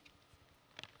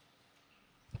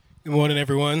Good morning,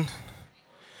 everyone.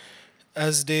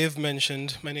 As Dave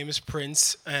mentioned, my name is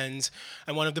Prince, and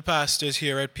I'm one of the pastors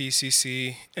here at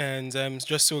PCC. And I'm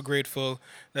just so grateful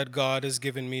that God has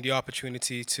given me the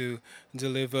opportunity to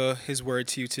deliver His word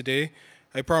to you today.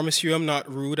 I promise you, I'm not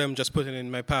rude. I'm just putting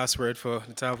in my password for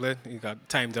the tablet. You got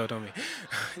timed out on me.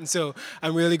 And so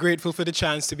I'm really grateful for the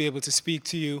chance to be able to speak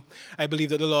to you. I believe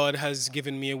that the Lord has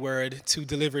given me a word to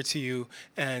deliver to you,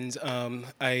 and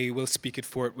I will speak it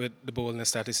forth with the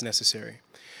boldness that is necessary.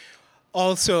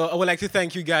 Also, I would like to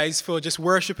thank you guys for just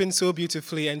worshiping so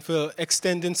beautifully and for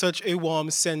extending such a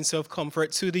warm sense of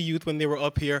comfort to the youth when they were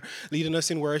up here leading us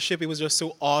in worship. It was just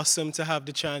so awesome to have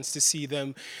the chance to see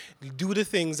them do the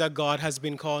things that God has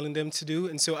been calling them to do.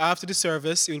 And so after the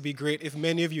service, it would be great if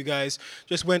many of you guys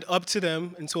just went up to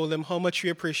them and told them how much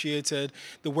you appreciated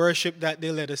the worship that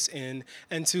they led us in,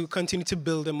 and to continue to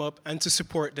build them up and to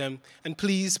support them. And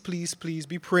please, please, please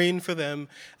be praying for them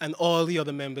and all the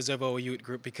other members of our youth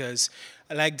group, because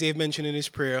like Dave mentioned in his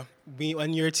prayer,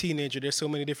 when you're a teenager, there's so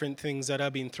many different things that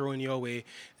are being thrown your way,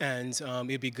 and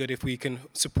it'd be good if we can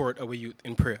support our youth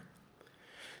in prayer.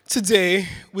 Today,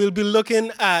 we'll be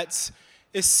looking at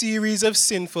a series of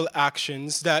sinful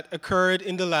actions that occurred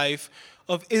in the life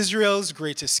of Israel's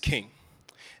greatest king.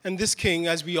 And this king,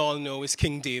 as we all know, is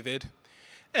King David.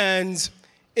 And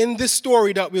in this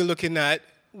story that we're looking at,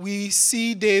 we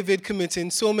see David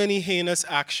committing so many heinous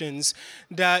actions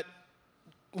that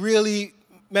really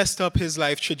messed up his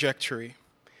life trajectory.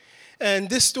 And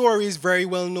this story is very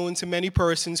well known to many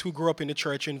persons who grew up in the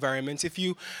church environment. If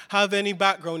you have any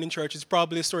background in church, it's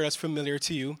probably a story that's familiar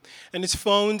to you. And it's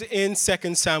found in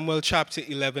 2 Samuel chapter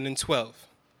 11 and 12.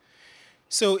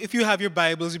 So if you have your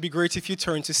Bibles, it'd be great if you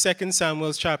turn to 2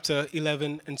 Samuel chapter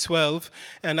 11 and 12.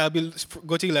 And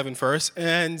go to 11 first.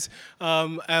 And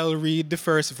I'll read the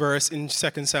first verse in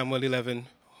 2 Samuel 11,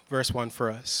 verse 1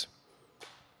 for us.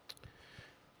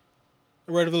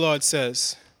 The word of the Lord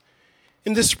says,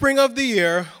 "In the spring of the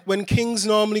year, when kings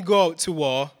normally go out to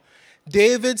war,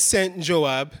 David sent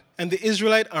Joab and the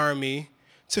Israelite army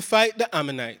to fight the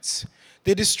Ammonites.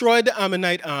 They destroyed the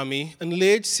Ammonite army and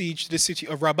laid siege to the city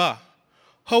of Rabbah.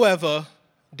 However,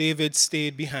 David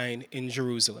stayed behind in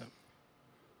Jerusalem."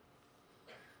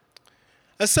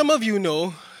 As some of you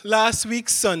know, last week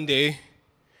Sunday,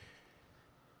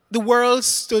 the world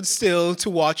stood still to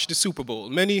watch the Super Bowl.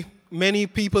 Many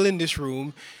people in this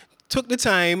room took the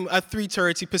time at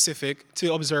 3:30 Pacific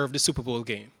to observe the Super Bowl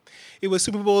game. It was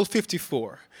Super Bowl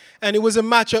 54, and it was a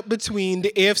matchup between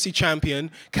the AFC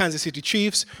champion, Kansas City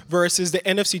Chiefs, versus the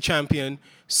NFC champion,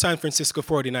 San Francisco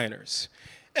 49ers.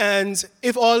 And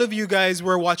if all of you guys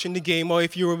were watching the game, or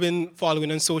if you've been following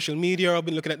on social media or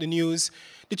been looking at the news,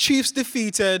 the Chiefs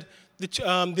defeated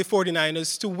the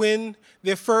 49ers to win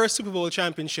their first Super Bowl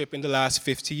championship in the last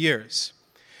 50 years.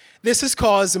 This has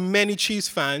caused many Chiefs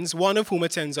fans, one of whom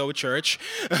attends our church.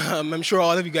 I'm sure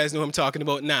all of you guys know who I'm talking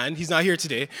about, Nan. He's not here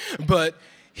today. But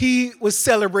he was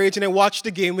celebrating and watched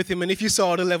the game with him. And if you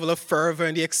saw the level of fervor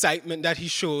and the excitement that he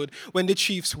showed when the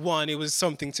Chiefs won, it was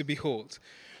something to behold.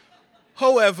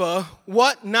 However,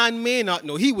 what Nan may not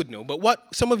know, he would know, but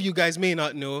what some of you guys may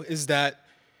not know is that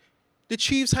the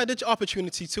Chiefs had the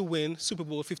opportunity to win Super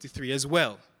Bowl 53 as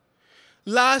well.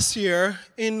 Last year,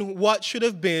 in what should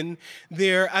have been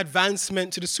their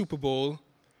advancement to the Super Bowl,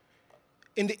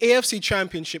 in the AFC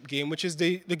Championship game, which is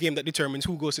the game that determines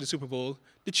who goes to the Super Bowl,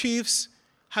 the Chiefs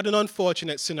had an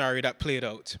unfortunate scenario that played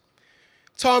out.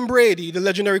 Tom Brady, the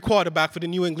legendary quarterback for the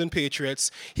New England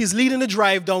Patriots, he's leading the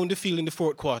drive down the field in the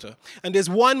fourth quarter. And there's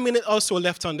 1 minute or so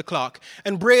left on the clock.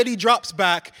 And Brady drops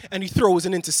back and he throws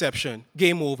an interception.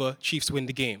 Game over, Chiefs win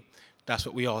the game. That's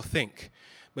what we all think.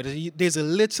 But there's a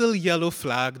little yellow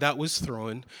flag that was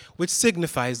thrown, which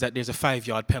signifies that there's a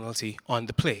 5-yard penalty on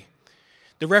the play.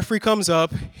 The referee comes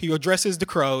up, he addresses the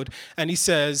crowd, and he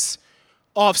says,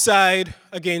 "Offside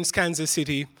against Kansas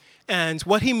City." And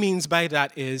what he means by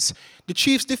that is the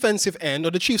Chiefs' defensive end,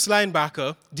 or the Chiefs'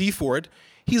 linebacker, Dee Ford,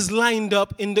 he's lined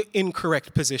up in the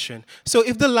incorrect position. So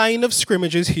if the line of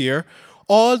scrimmage is here,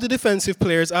 all the defensive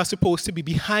players are supposed to be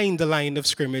behind the line of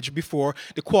scrimmage before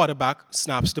the quarterback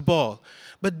snaps the ball.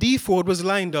 But Dee Ford was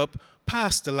lined up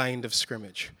past the line of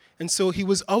scrimmage. And so he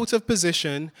was out of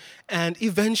position, and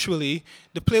eventually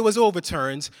the play was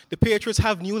overturned. The Patriots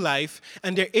have new life,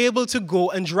 and they're able to go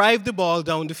and drive the ball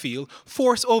down the field,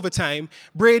 force overtime.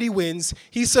 Brady wins,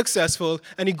 he's successful,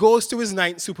 and he goes to his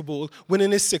 9th Super Bowl,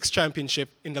 winning his 6th championship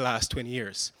in the last 20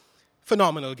 years.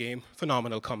 Phenomenal game,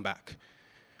 phenomenal comeback.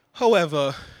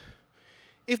 However,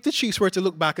 if the Chiefs were to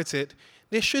look back at it,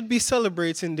 they should be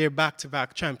celebrating their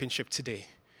back-to-back championship today.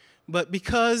 But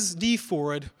because Dee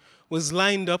Ford was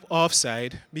lined up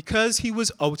offside, because he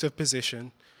was out of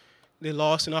position, they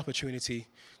lost an opportunity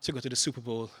to go to the Super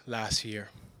Bowl last year.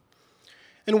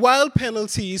 And while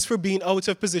penalties for being out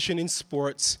of position in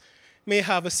sports may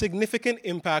have a significant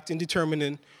impact in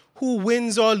determining who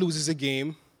wins or loses a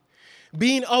game,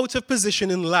 being out of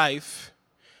position in life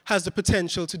has the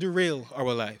potential to derail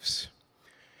our lives.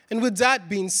 And with that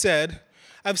being said,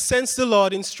 I've sensed the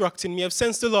Lord instructing me, I've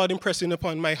sensed the Lord impressing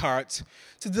upon my heart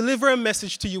to deliver a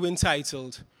message to you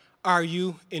entitled, Are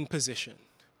You in Position?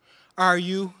 Are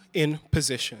you in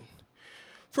position?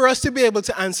 For us to be able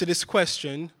to answer this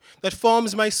question that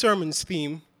forms my sermon's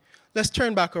theme, let's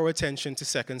turn back our attention to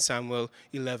 2 Samuel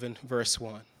 11, verse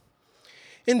 1.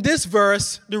 In this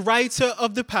verse, the writer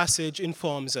of the passage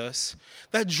informs us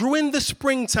that during the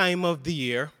springtime of the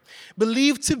year,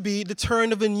 believed to be the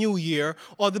turn of a new year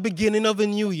or the beginning of a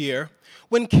new year,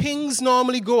 when kings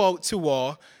normally go out to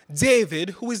war,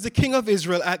 David, who is the king of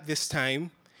Israel at this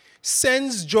time,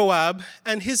 sends Joab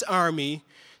and his army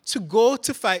to go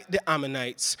to fight the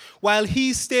Ammonites while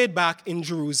he stayed back in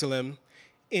Jerusalem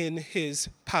in his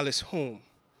palace home.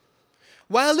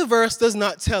 While the verse does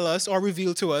not tell us or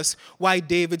reveal to us why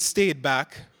David stayed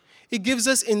back, it gives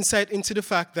us insight into the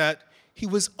fact that he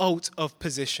was out of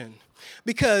position.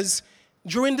 Because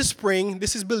during the spring,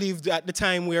 this is believed at the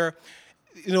time where,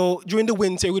 during the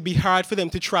winter, it would be hard for them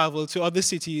to travel to other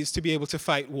cities to be able to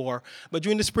fight war. But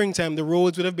during the springtime, the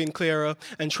roads would have been clearer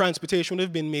and transportation would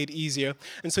have been made easier.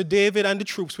 And so David and the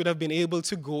troops would have been able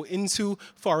to go into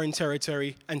foreign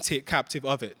territory and take captive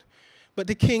of it. But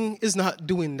the king is not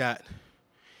doing that.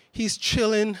 He's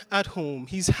chilling at home.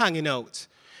 He's hanging out.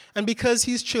 And because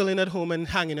he's chilling at home and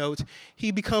hanging out,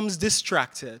 he becomes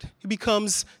distracted. He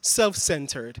becomes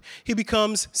self-centered. He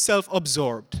becomes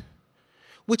self-absorbed,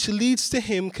 which leads to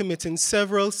him committing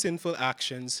several sinful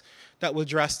actions that will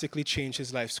drastically change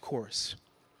his life's course.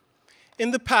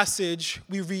 In the passage,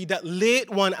 we read that late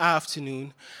one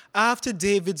afternoon, after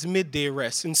David's midday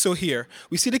rest, and so here,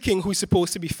 we see the king who's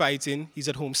supposed to be fighting, he's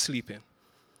at home sleeping.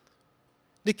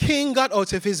 The king got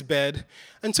out of his bed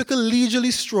and took a leisurely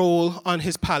stroll on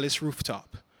his palace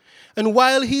rooftop. And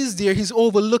while he's there, he's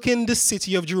overlooking the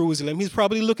city of Jerusalem. He's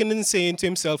probably looking and saying to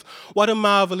himself, what a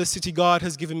marvelous city God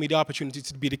has given me the opportunity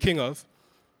to be the king of.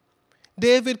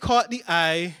 David's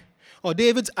eye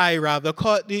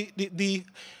caught the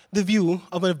view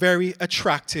of a very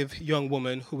attractive young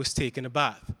woman who was taking a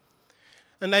bath.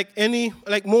 And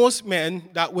like most men,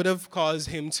 that would have caused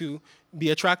him to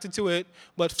be attracted to it,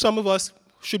 but some of us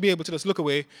should be able to just look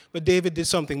away, but David did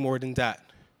something more than that.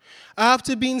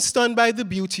 After being stunned by the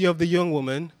beauty of the young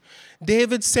woman,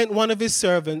 David sent one of his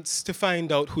servants to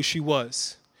find out who she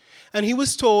was. And he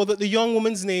was told that the young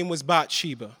woman's name was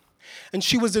Bathsheba, and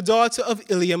she was the daughter of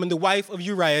Eliam and the wife of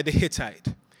Uriah the Hittite.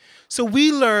 So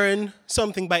we learn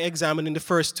something by examining the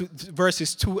first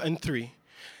verses 2 and 3,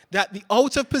 that the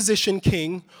out-of-position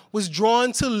king was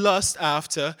drawn to lust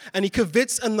after, and he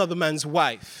covets another man's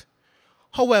wife.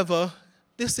 However,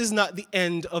 this is not the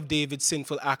end of David's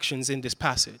sinful actions in this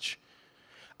passage.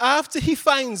 After he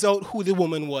finds out who the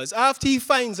woman was, after he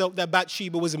finds out that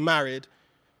Bathsheba was married,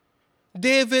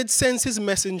 David sends his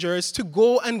messengers to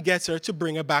go and get her to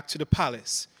bring her back to the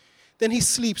palace. Then he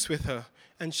sleeps with her,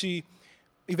 and she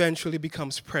eventually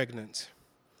becomes pregnant.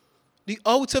 The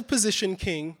out-of-position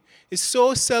king is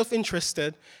so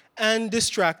self-interested and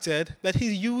distracted that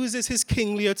he uses his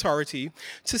kingly authority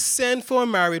to send for a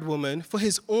married woman for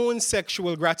his own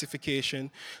sexual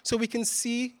gratification. So we can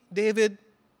see David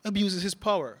abuses his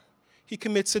power. He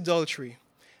commits adultery,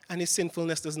 and his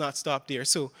sinfulness does not stop there.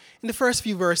 So in the first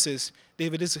few verses,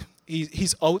 David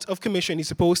he's out of commission. He's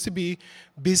supposed to be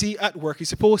busy at work. He's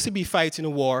supposed to be fighting a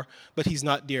war, but he's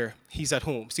not there. He's at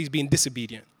home, so he's being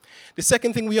disobedient. The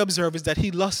second thing we observe is that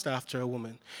he lusts after a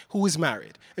woman who is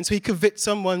married. And so he covets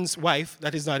someone's wife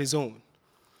that is not his own.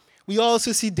 We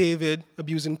also see David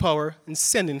abusing power and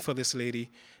sending for this lady,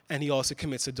 and he also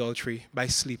commits adultery by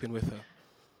sleeping with her.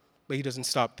 But he doesn't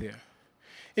stop there.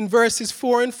 In verses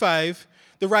 4 and 5,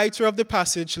 the writer of the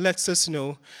passage lets us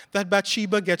know that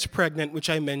Bathsheba gets pregnant, which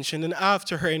I mentioned, and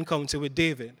after her encounter with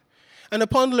David. And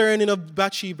upon learning of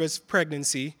Bathsheba's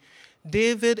pregnancy,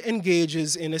 David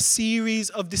engages in a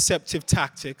series of deceptive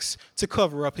tactics to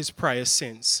cover up his prior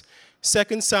sins.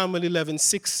 2 Samuel 11,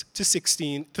 6 to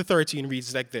 16 to 13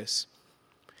 reads like this.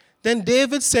 Then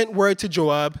David sent word to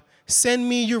Joab, send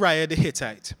me Uriah the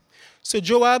Hittite. So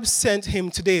Joab sent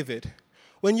him to David.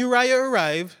 When Uriah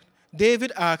arrived,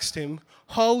 David asked him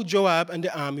how Joab and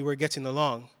the army were getting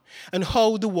along and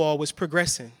how the war was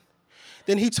progressing.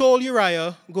 Then he told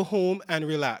Uriah, go home and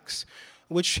relax,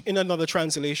 which in another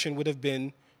translation would have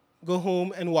been, go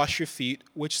home and wash your feet,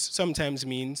 which sometimes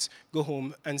means go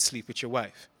home and sleep with your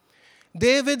wife.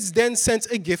 David then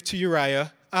sent a gift to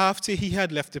Uriah after he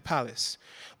had left the palace.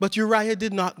 But Uriah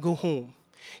did not go home.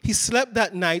 He slept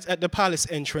that night at the palace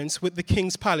entrance with the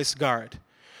king's palace guard.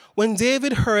 When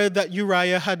David heard that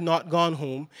Uriah had not gone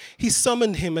home, he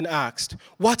summoned him and asked,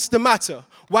 "What's the matter?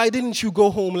 Why didn't you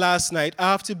go home last night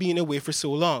after being away for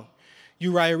so long?"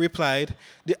 Uriah replied,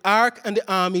 "The ark and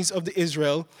the armies of the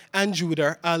Israel and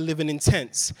Judah are living in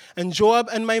tents, and Joab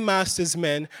and my master's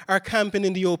men are camping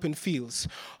in the open fields.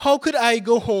 How could I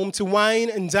go home to wine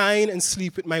and dine and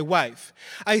sleep with my wife?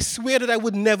 I swear that I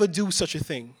would never do such a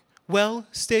thing." "Well,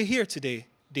 stay here today,"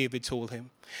 David told him,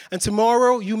 "and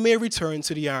tomorrow you may return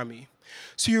to the army."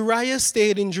 So Uriah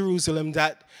stayed in Jerusalem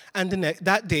that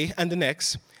day and the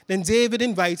next. Then David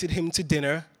invited him to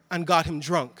dinner and got him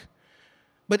drunk.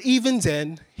 But even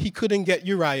then, he couldn't get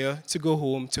Uriah to go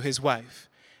home to his wife.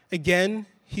 Again,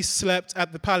 he slept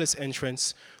at the palace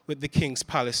entrance with the king's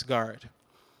palace guard.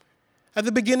 At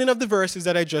the beginning of the verses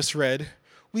that I just read,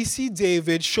 we see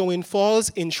David showing false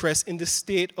interest in the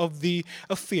state of the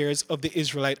affairs of the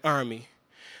Israelite army.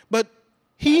 But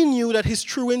he knew that his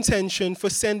true intention for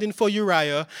sending for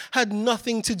Uriah had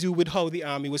nothing to do with how the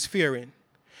army was faring.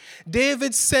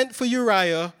 David sent for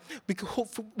Uriah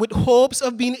with hopes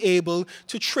of being able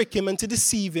to trick him and to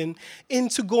deceive him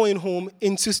into going home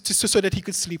so that he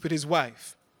could sleep with his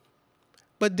wife.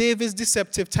 But David's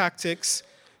deceptive tactics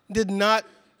did not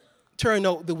turn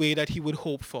out the way that he would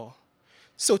hope for.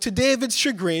 So to David's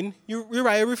chagrin,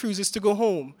 Uriah refuses to go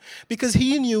home because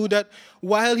he knew that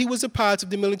while he was a part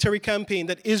of the military campaign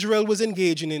that Israel was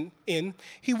engaging in,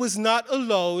 he was not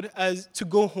allowed to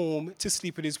go home to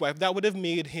sleep with his wife. That would have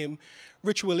made him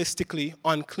ritualistically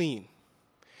unclean.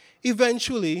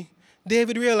 Eventually,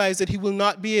 David realized that he will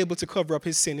not be able to cover up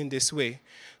his sin in this way.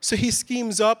 So he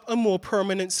schemes up a more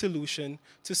permanent solution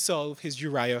to solve his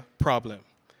Uriah problem.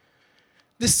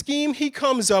 The scheme he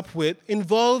comes up with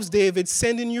involves David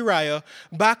sending Uriah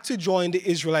back to join the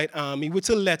Israelite army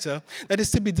with a letter that is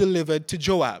to be delivered to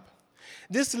Joab.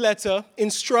 This letter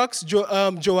instructs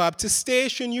Joab to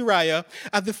station Uriah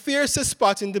at the fiercest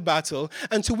spot in the battle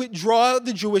and to withdraw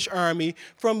the Jewish army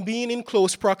from being in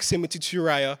close proximity to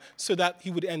Uriah so that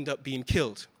he would end up being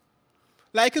killed.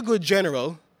 Like a good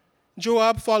general,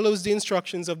 Joab follows the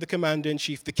instructions of the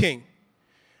commander-in-chief, the king.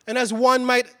 And as one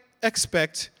might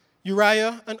expect,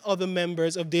 Uriah and other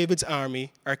members of David's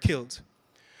army are killed.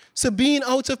 So being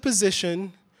out of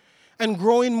position and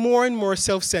growing more and more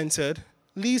self-centered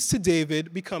leads to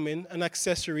David becoming an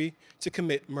accessory to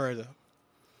commit murder.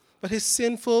 But his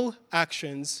sinful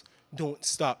actions don't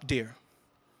stop there.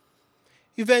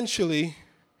 Eventually,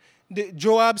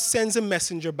 Joab sends a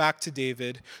messenger back to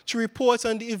David to report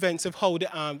on the events of how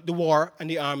the war and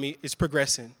the army is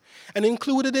progressing. And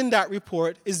included in that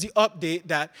report is the update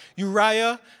that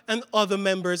Uriah and other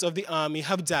members of the army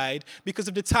have died because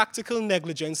of the tactical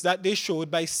negligence that they showed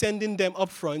by sending them up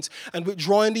front and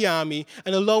withdrawing the army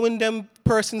and allowing them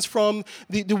persons from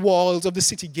the walls of the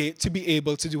city gate to be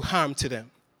able to do harm to them.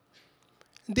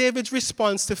 David's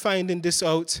response to finding this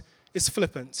out is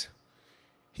flippant.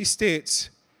 He states,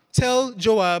 "Tell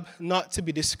Joab not to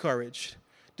be discouraged.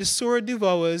 The sword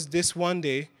devours this one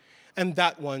day and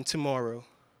that one tomorrow.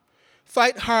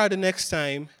 Fight harder next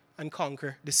time and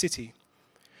conquer the city."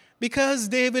 Because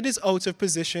David is out of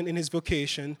position in his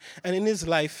vocation and in his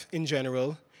life in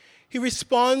general, he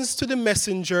responds to the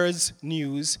messenger's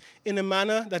news in a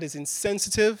manner that is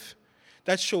insensitive,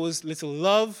 that shows little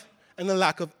love and a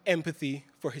lack of empathy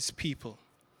for his people.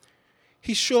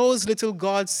 He shows little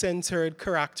God-centered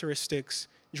characteristics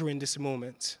during this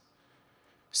moment.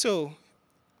 So,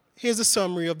 here's a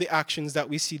summary of the actions that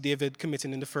we see David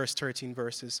committing in the first 13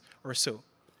 verses or so.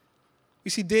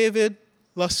 We see David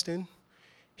lusting.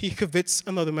 He covets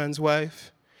another man's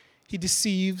wife. He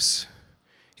deceives.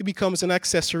 He becomes an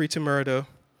accessory to murder.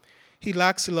 He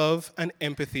lacks love and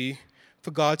empathy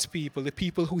for God's people, the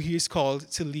people who he is called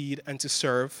to lead and to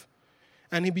serve.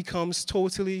 And he becomes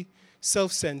totally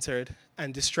self-centered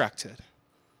and distracted.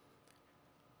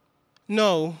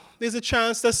 Now, there's a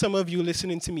chance that some of you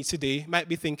listening to me today might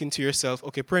be thinking to yourself,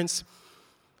 okay, Prince,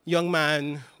 young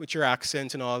man with your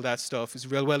accent and all that stuff is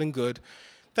real well and good.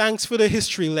 Thanks for the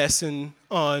history lesson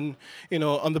on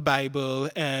the Bible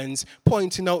and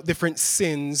pointing out different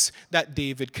sins that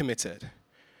David committed.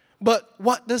 But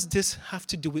what does this have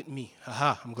to do with me?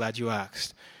 Aha, I'm glad you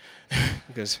asked.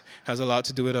 Because it has a lot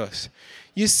to do with us.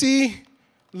 You see,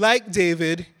 like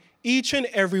David, each and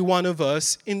every one of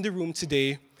us in the room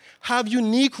today have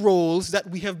unique roles that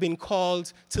we have been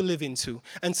called to live into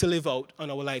and to live out on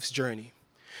our life's journey.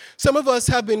 Some of us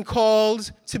have been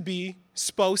called to be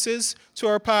spouses to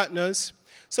our partners.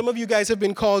 Some of you guys have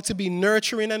been called to be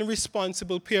nurturing and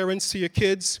responsible parents to your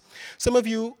kids. Some of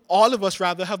you, all of us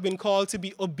rather, have been called to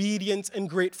be obedient and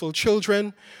grateful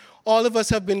children. All of us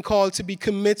have been called to be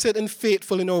committed and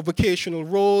faithful in our vocational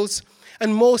roles.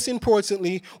 And most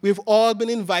importantly, we've all been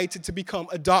invited to become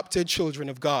adopted children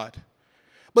of God.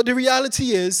 But the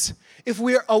reality is, if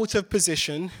we are out of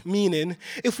position, meaning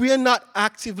if we are not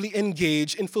actively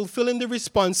engaged in fulfilling the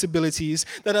responsibilities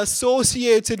that are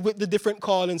associated with the different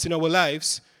callings in our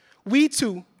lives, we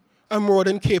too are more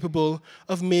than capable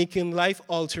of making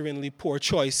life-alteringly poor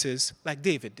choices like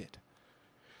David did.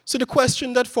 So the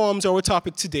question that forms our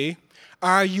topic today,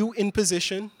 are you in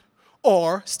position?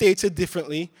 Or, stated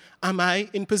differently, am I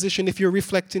in position if you're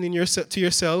reflecting to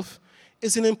yourself,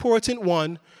 is an important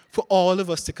one for all of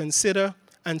us to consider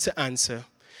and to answer.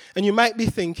 And you might be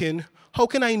thinking, how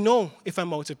can I know if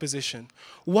I'm out of position?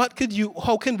 How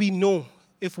can we know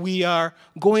if we are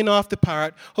going off the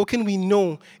part? How can we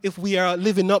know if we are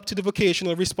living up to the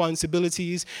vocational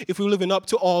responsibilities, if we're living up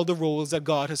to all the roles that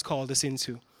God has called us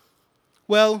into?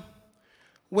 Well,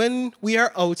 when we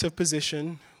are out of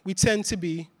position, we tend to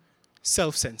be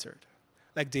self-centered,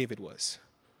 like David was.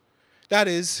 That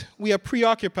is, we are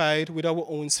preoccupied with our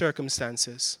own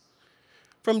circumstances.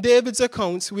 From David's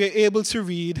accounts, we are able to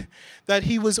read that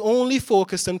he was only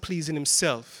focused on pleasing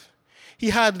himself.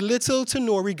 He had little to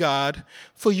no regard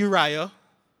for Uriah.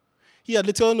 He had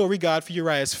little or no regard for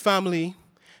Uriah's family,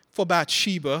 for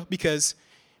Bathsheba, because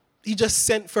he just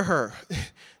sent for her.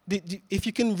 If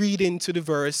you can read into the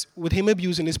verse, with him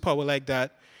abusing his power like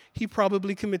that, he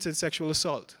probably committed sexual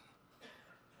assault.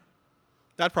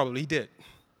 That probably he did.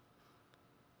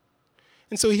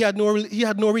 And so he had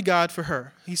no regard for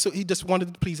her. He just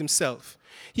wanted to please himself.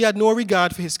 He had no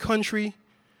regard for his country,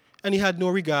 and he had no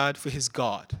regard for his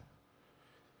God.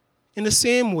 In the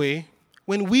same way,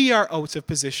 when we are out of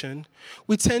position,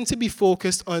 we tend to be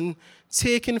focused on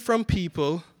taking from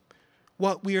people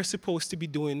what we are supposed to be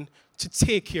doing to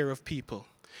take care of people.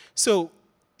 So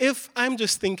if I'm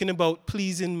just thinking about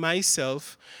pleasing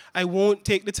myself, I won't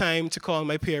take the time to call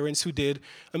my parents who did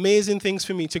amazing things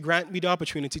for me to grant me the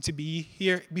opportunity to be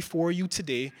here before you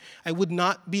today. I would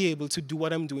not be able to do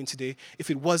what I'm doing today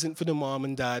if it wasn't for the mom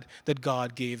and dad that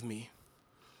God gave me.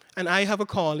 And I have a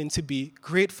calling to be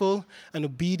grateful and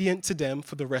obedient to them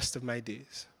for the rest of my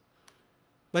days.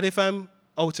 But if I'm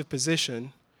out of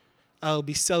position, I'll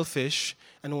be selfish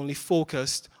and only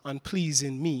focused on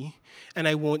pleasing me, and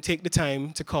I won't take the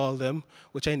time to call them,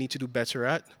 which I need to do better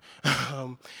at,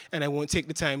 and I won't take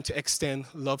the time to extend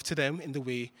love to them in the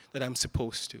way that I'm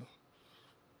supposed to.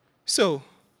 So,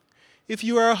 if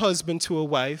you are a husband to a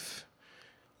wife,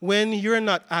 when you're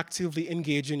not actively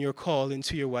engaged in your call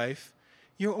into your wife,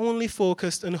 you're only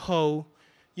focused on how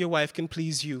your wife can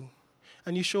please you,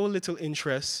 and you show little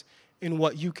interest in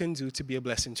what you can do to be a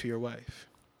blessing to your wife.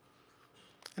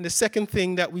 And the second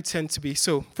thing that we tend to be,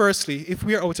 so firstly, if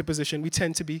we are out of position, we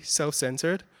tend to be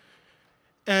self-centered.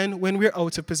 And when we're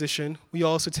out of position, we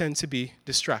also tend to be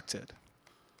distracted.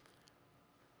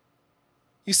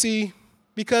 You see,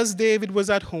 because David was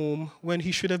at home when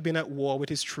he should have been at war with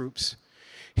his troops,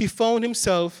 he found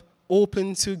himself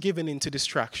open to giving in to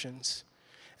distractions.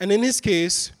 And in his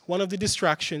case, one of the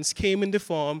distractions came in the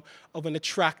form of an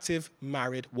attractive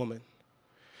married woman.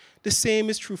 The same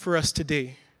is true for us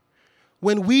today.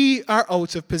 When we are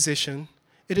out of position,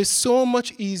 it is so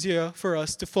much easier for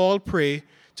us to fall prey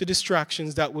to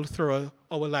distractions that will throw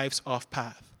our lives off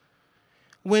path.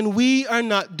 When we are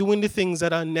not doing the things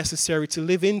that are necessary to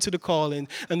live into the calling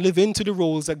and live into the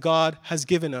roles that God has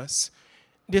given us,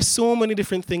 there's so many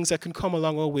different things that can come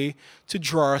along our way to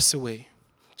draw us away.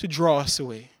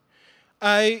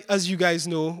 I, as you guys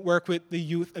know, work with the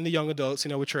youth and the young adults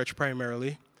in our church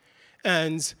primarily.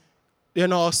 And they're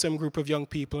an awesome group of young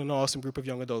people, an awesome group of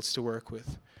young adults to work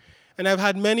with. And I've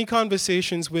had many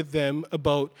conversations with them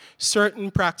about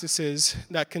certain practices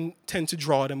that can tend to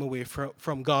draw them away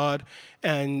from God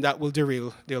and that will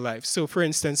derail their lives. So, for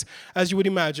instance, as you would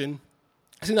imagine,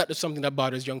 it's not just something that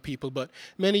bothers young people, but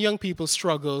many young people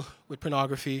struggle with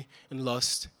pornography and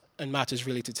lust and matters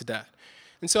related to that.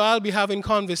 And so I'll be having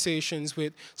conversations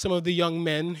with some of the young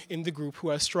men in the group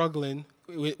who are struggling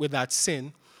with that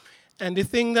sin. And the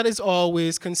thing that is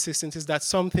always consistent is that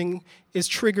something is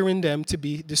triggering them to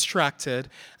be distracted.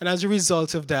 And as a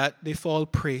result of that, they fall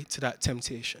prey to that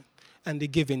temptation. And they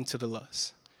give in to the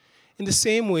lust. In the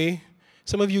same way,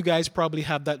 some of you guys probably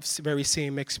have that very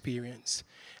same experience.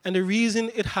 And the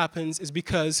reason it happens is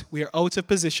because we are out of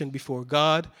position before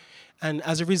God. And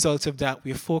as a result of that,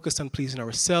 we are focused on pleasing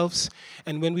ourselves.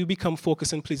 And when we become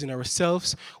focused on pleasing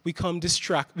ourselves, we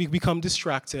become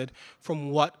distracted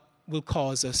from what will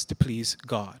cause us to please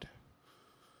God.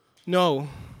 No,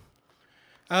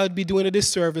 I would be doing a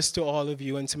disservice to all of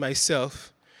you and to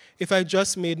myself if I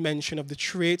just made mention of the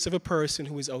traits of a person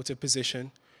who is out of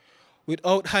position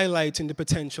without highlighting the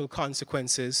potential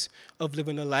consequences of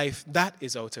living a life that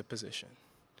is out of position.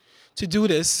 To do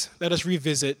this, let us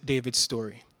revisit David's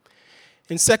story.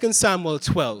 In 2 Samuel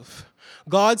 12,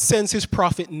 God sends his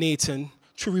prophet Nathan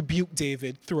to rebuke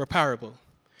David through a parable.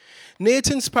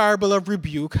 Nathan's parable of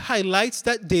rebuke highlights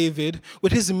that David,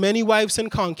 with his many wives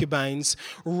and concubines,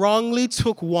 wrongly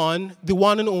took the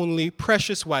one and only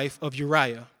precious wife of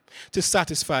Uriah to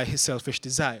satisfy his selfish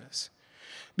desires.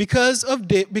 Because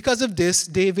of this,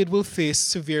 David will face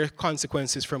severe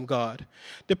consequences from God.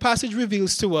 The passage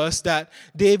reveals to us that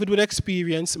David would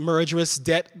experience murderous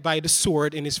death by the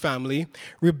sword in his family,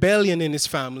 rebellion in his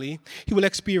family. He will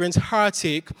experience the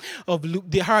heartache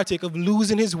of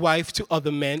losing his wife to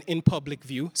other men in public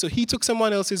view. So he took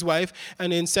someone else's wife,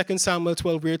 and in 2 Samuel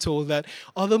 12, we're told that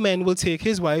other men will take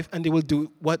his wife and they will do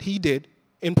what he did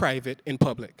in private, in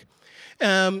public.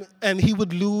 And he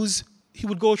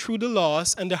would go through the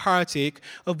loss and the heartache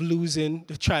of losing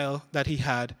the child that he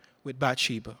had with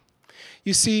Bathsheba.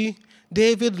 You see,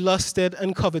 David lusted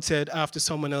and coveted after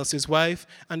someone else's wife,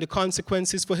 and the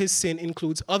consequences for his sin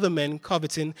includes other men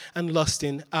coveting and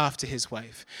lusting after his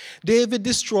wife. David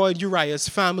destroyed Uriah's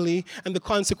family, and the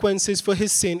consequences for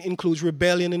his sin includes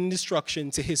rebellion and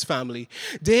destruction to his family.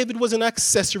 David was an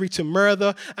accessory to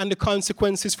murder, and the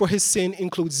consequences for his sin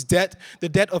includes death, the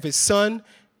death of his son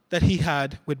that he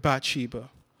had with Bathsheba.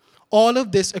 All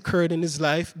of this occurred in his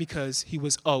life because he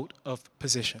was out of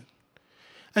position.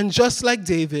 And just like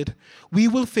David, we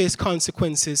will face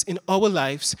consequences in our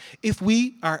lives if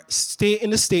we stay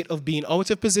in a state of being out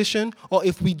of position or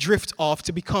if we drift off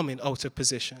to becoming out of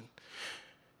position.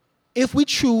 If we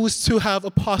choose to have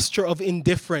a posture of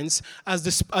indifference as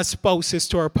spouses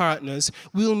to our partners,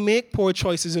 we'll make poor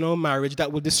choices in our marriage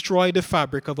that will destroy the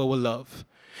fabric of our love.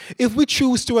 If we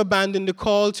choose to abandon the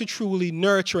call to truly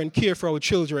nurture and care for our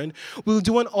children, we'll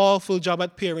do an awful job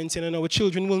at parenting, and our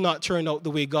children will not turn out the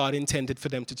way God intended for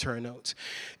them to turn out.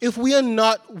 If we are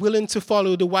not willing to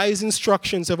follow the wise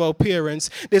instructions of our parents,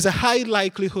 there's a high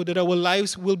likelihood that our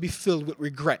lives will be filled with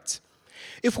regret.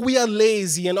 If we are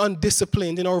lazy and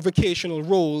undisciplined in our vocational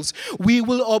roles,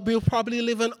 we'll probably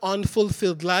live an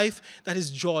unfulfilled life that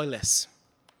is joyless.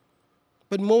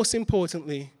 But most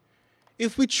importantly,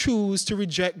 if we choose to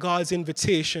reject God's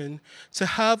invitation to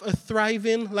have a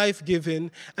thriving,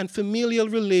 life-giving, and familial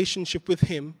relationship with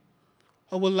Him,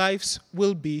 our lives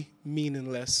will be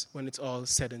meaningless when it's all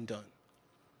said and done.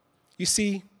 You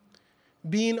see,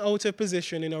 being out of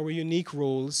position in our unique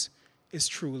roles is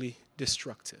truly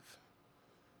destructive.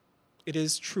 It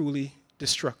is truly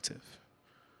destructive.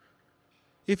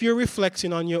 If you're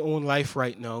reflecting on your own life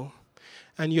right now,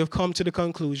 and you have come to the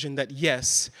conclusion that,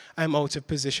 yes, I'm out of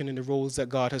position in the roles that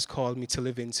God has called me to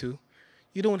live into,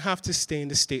 you don't have to stay in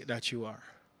the state that you are.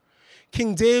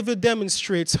 King David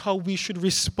demonstrates how we should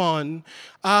respond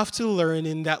after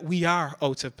learning that we are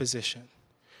out of position.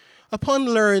 Upon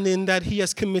learning that he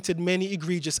has committed many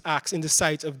egregious acts in the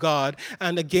sight of God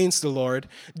and against the Lord,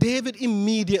 David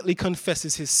immediately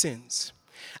confesses his sins.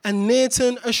 And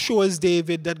Nathan assures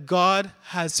David that God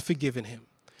has forgiven him.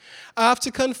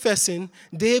 After confessing,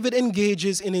 David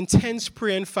engages in intense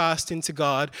prayer and fasting to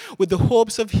God with the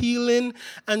hopes of healing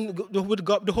and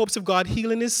the hopes of God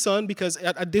healing his son, because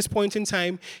at this point in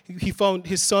time, he found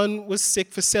his son was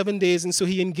sick for 7 days, and so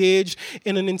he engaged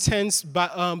in an intense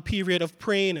period of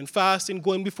praying and fasting,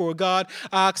 going before God,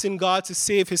 asking God to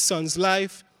save his son's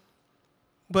life.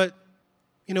 But,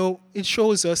 it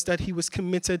shows us that he was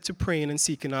committed to praying and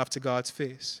seeking after God's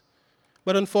face.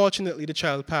 But unfortunately, the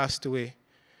child passed away.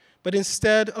 But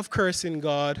instead of cursing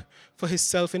God for his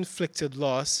self-inflicted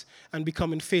loss and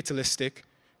becoming fatalistic,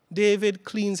 David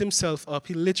cleans himself up.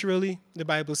 He literally, the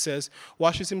Bible says,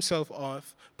 washes himself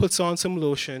off, puts on some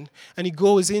lotion, and he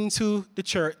goes into the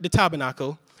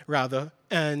tabernacle,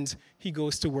 and he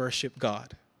goes to worship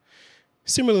God.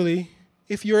 Similarly,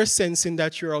 if you're sensing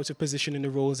that you're out of position in the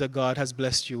roles that God has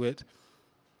blessed you with,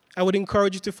 I would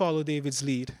encourage you to follow David's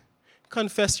lead.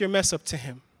 Confess your mess up to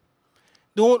him.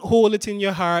 Don't hold it in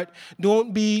your heart.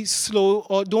 Don't be slow,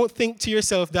 or don't think to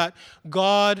yourself that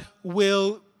God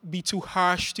will be too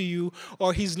harsh to you,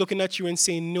 or he's looking at you and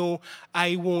saying, no,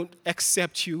 I won't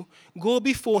accept you. Go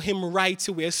before him right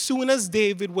away. As soon as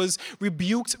David was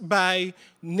rebuked by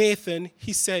Nathan,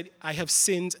 he said, I have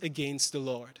sinned against the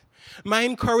Lord. My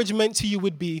encouragement to you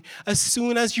would be, as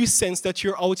soon as you sense that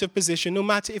you're out of position, no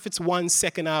matter if it's 1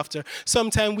 second after,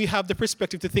 sometimes we have the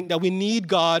perspective to think that we need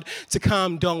God to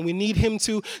calm down. We need him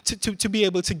to be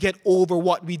able to get over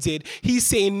what we did. He's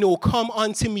saying, no, come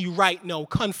unto me right now.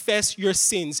 Confess your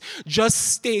sins.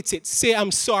 Just state it. Say,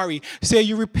 I'm sorry. Say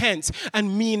you repent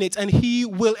and mean it. And he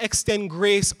will extend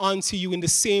grace unto you in the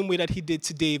same way that he did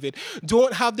to David.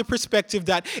 Don't have the perspective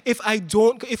that if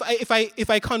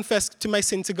I confess to my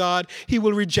sin to God, he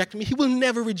will reject me. He will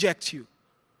never reject you.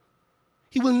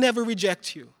 He will never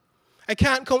reject you. I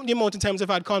can't count the amount of times I've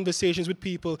had conversations with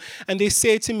people and they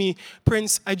say to me,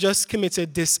 Prince, I just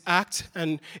committed this act,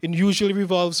 and it usually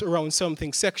revolves around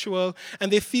something sexual,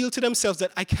 and they feel to themselves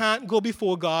that I can't go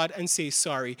before God and say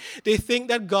sorry. They think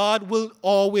that God will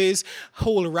always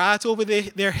hold a rat over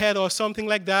their head or something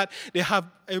like that. They have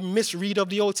a misread of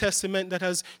the Old Testament that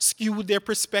has skewed their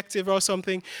perspective or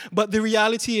something. But the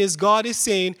reality is God is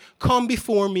saying, come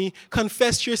before me,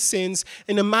 confess your sins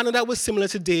in a manner that was similar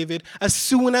to David as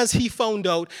soon as he found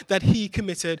out that he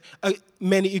committed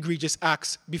many egregious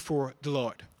acts before the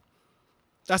Lord.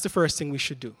 That's the first thing we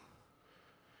should do.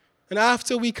 And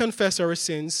after we confess our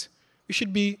sins, we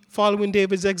should be following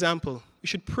David's example. We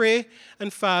should pray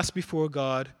and fast before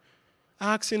God,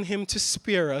 asking him to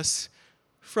spare us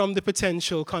from the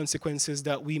potential consequences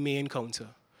that we may encounter.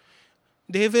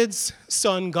 David's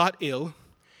son got ill,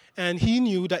 and he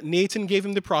knew that Nathan gave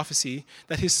him the prophecy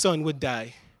that his son would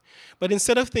die. But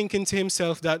instead of thinking to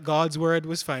himself that God's word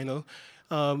was final,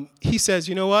 he says,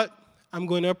 you know what? I'm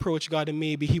going to approach God, and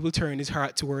maybe he will turn his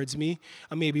heart towards me,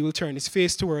 and maybe he will turn his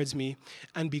face towards me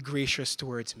and be gracious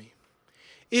towards me.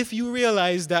 If you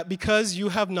realize that because you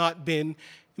have not been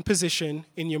in position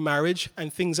in your marriage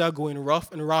and things are going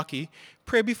rough and rocky,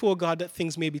 pray before God that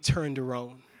things may be turned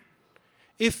around.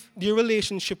 If your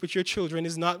relationship with your children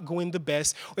is not going the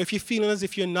best, or if you're feeling as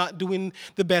if you're not doing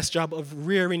the best job of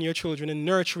rearing your children and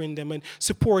nurturing them and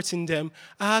supporting them,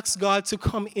 ask God to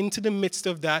come into the midst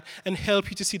of that and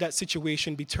help you to see that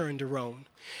situation be turned around.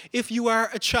 If you are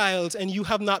a child and you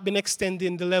have not been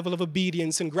extending the level of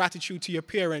obedience and gratitude to your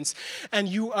parents, and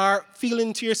you are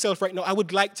feeling to yourself right now, I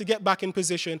would like to get back in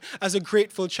position as a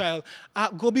grateful child,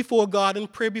 go before God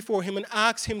and pray before him and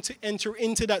ask him to enter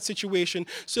into that situation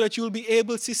so that you will be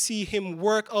able to see him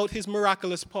work out his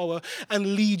miraculous power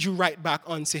and lead you right back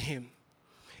onto him.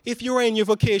 If you're in your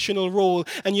vocational role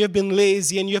and you have been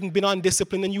lazy and you haven't been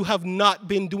undisciplined and you have not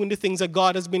been doing the things that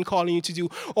God has been calling you to do,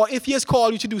 or if he has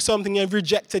called you to do something and you've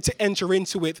rejected to enter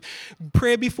into it,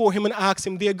 pray before him and ask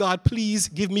him, dear God, please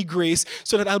give me grace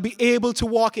so that I'll be able to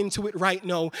walk into it right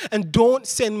now, and don't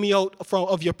send me out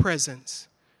of your presence.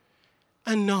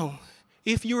 And no,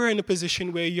 if you are in a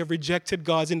position where you have rejected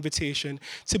God's invitation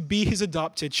to be his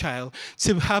adopted child,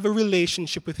 to have a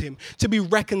relationship with him, to be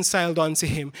reconciled unto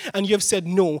him, and you have said,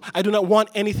 no, I do not want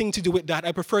anything to do with that,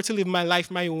 I prefer to live my life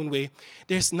my own way,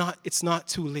 it's not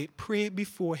too late. Pray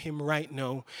before him right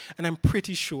now, and I'm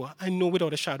pretty sure, I know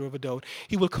without a shadow of a doubt,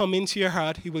 he will come into your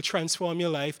heart, he will transform your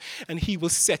life, and he will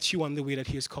set you on the way that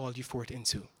he has called you forth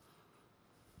into.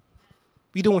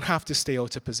 We don't have to stay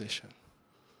out of position.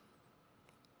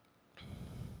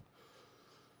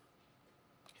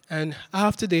 And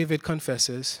after David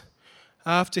confesses,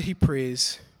 after he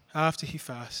prays, after he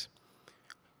fasts,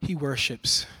 he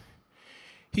worships.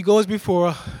 He goes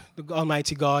before the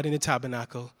Almighty God in the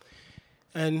tabernacle.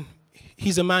 And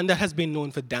he's a man that has been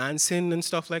known for dancing and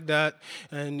stuff like that.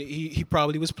 And he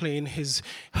probably was playing his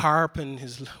harp and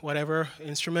his whatever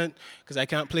instrument, because I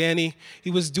can't play any.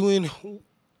 He was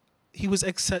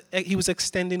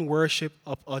extending worship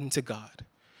up unto God.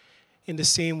 In the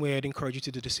same way, I'd encourage you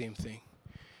to do the same thing.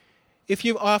 If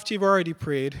after you've already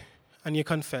prayed and you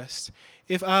confessed,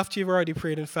 if after you've already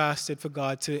prayed and fasted for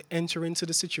God to enter into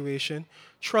the situation,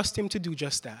 trust him to do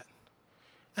just that.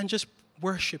 And just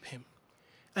worship him.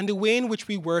 And the way in which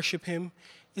we worship him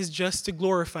is just to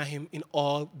glorify him in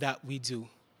all that we do.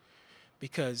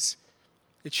 Because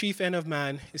the chief end of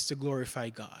man is to glorify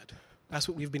God. That's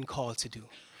what we've been called to do.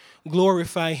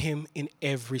 Glorify him in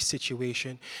every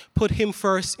situation. Put him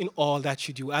first in all that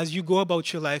you do. As you go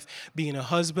about your life, being a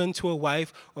husband to a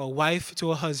wife, or a wife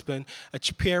to a husband, a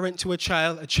parent to a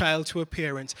child to a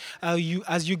parent,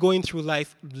 as you're going through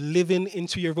life, living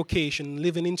into your vocation,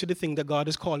 living into the thing that God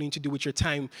is calling you to do with your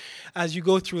time, as you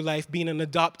go through life, being an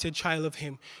adopted child of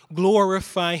him,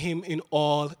 glorify him in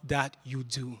all that you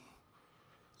do.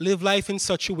 Live life in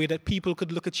such a way that people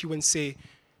could look at you and say,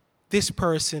 this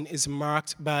person is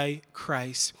marked by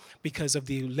Christ because of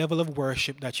the level of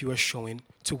worship that you are showing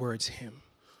towards him.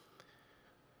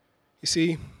 You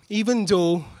see, even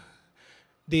though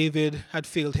David had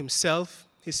failed himself,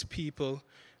 his people,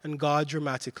 and God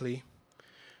dramatically,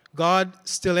 God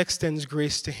still extends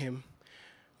grace to him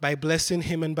by blessing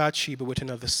him and Bathsheba with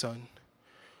another son,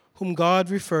 whom God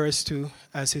refers to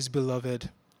as his beloved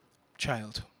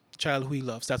child, the child who he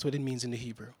loves. That's what it means in the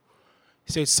Hebrew.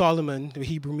 He says Solomon, the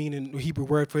Hebrew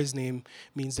word for his name,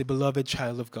 means the beloved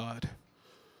child of God.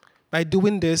 By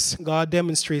doing this, God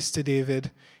demonstrates to David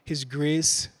his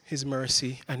grace, his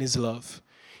mercy, and his love.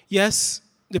 Yes,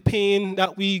 the pain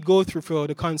that we go through for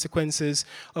the consequences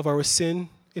of our sin,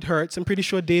 it hurts. I'm pretty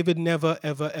sure David never,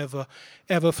 ever, ever,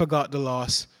 ever forgot the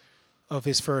loss of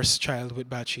his first child with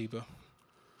Bathsheba.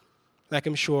 Like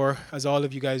I'm sure, as all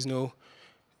of you guys know,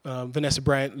 Vanessa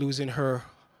Bryant losing her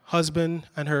husband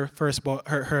and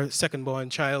her second-born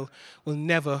child will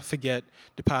never forget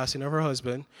the passing of her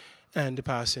husband and the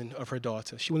passing of her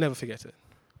daughter. She will never forget it.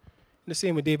 In the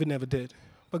same way, David never did.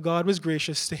 But God was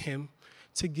gracious to him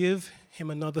to give him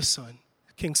another son,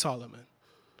 King Solomon.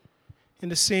 In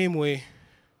the same way,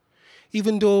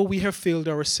 even though we have failed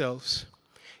ourselves,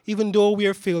 even though we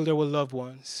have failed our loved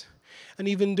ones, and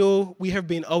even though we have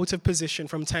been out of position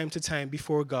from time to time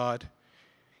before God,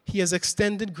 he has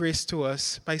extended grace to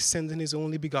us by sending his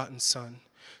only begotten Son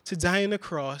to die on a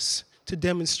cross to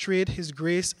demonstrate his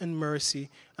grace and mercy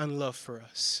and love for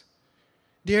us,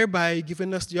 thereby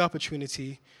giving us the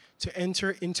opportunity to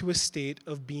enter into a state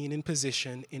of being in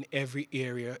position in every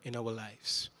area in our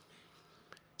lives.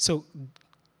 So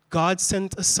God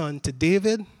sent a son to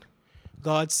David.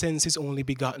 God sends his only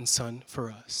begotten son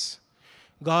for us.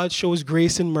 God shows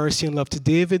grace and mercy and love to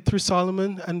David through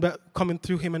Solomon and coming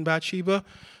through him and Bathsheba.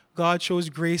 God shows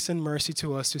grace and mercy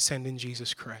to us to send in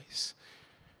Jesus Christ.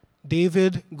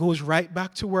 David goes right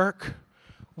back to work.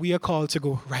 We are called to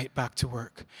go right back to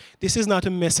work. This is not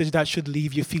a message that should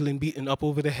leave you feeling beaten up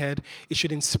over the head. It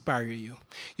should inspire you.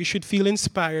 You should feel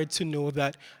inspired to know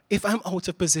that if I'm out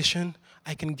of position,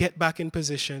 I can get back in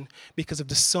position because of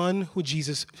the Son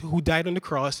who died on the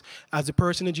cross as the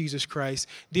person of Jesus Christ,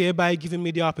 thereby giving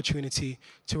me the opportunity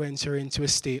to enter into a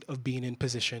state of being in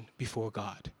position before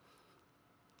God.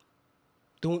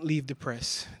 Don't leave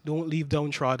depressed. Don't leave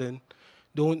downtrodden.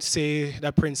 Don't say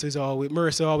that Prince is always...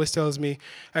 Marissa always tells me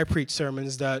I preach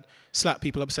sermons that slap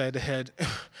people upside the head.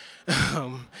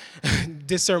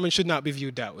 This sermon should not be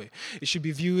viewed that way. It should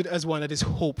be viewed as one that is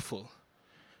hopeful,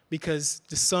 because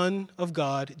the Son of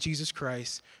God, Jesus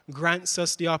Christ, grants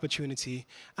us the opportunity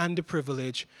and the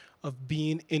privilege of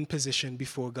being in position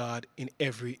before God in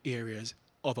every area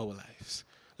of our lives.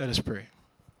 Let us pray.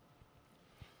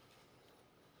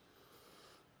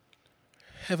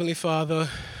 Heavenly Father,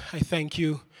 I thank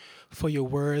you for your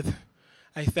word.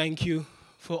 I thank you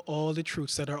for all the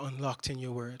truths that are unlocked in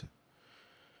your word.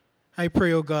 I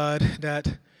pray, O God,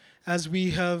 that as we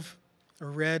have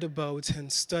read about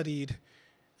and studied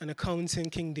an account in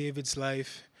King David's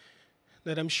life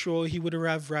that I'm sure he would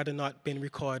have rather not been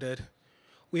recorded,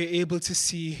 we're able to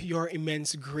see your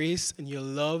immense grace and your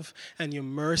love and your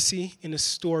mercy in a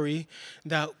story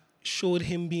that showed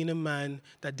him being a man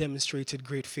that demonstrated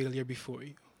great failure before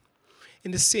you. In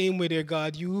the same way, dear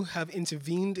God, you have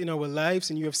intervened in our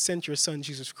lives and you have sent your Son,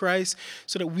 Jesus Christ,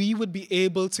 so that we would be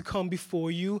able to come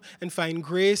before you and find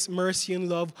grace, mercy, and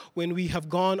love when we have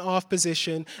gone off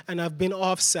position and have been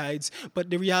off sides.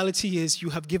 But the reality is you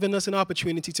have given us an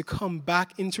opportunity to come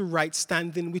back into right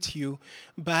standing with you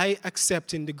by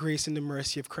accepting the grace and the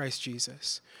mercy of Christ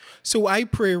Jesus. So I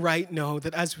pray right now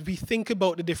that as we think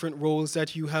about the different roles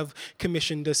that you have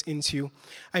commissioned us into,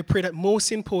 I pray that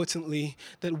most importantly,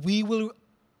 that we will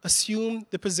assume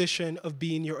the position of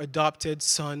being your adopted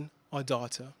son or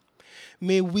daughter.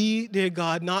 May we, dear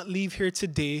God, not leave here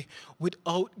today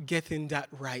without getting that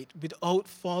right, without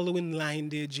following line,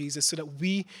 dear Jesus, so that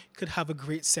we could have a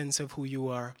great sense of who you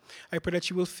are. I pray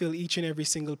that you will fill each and every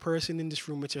single person in this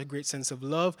room with a great sense of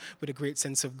love, with a great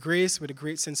sense of grace, with a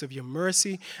great sense of your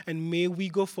mercy, and may we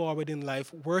go forward in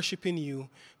life worshiping you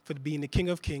for being the King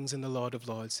of Kings and the Lord of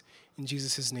Lords. In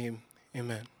Jesus' name,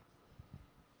 amen.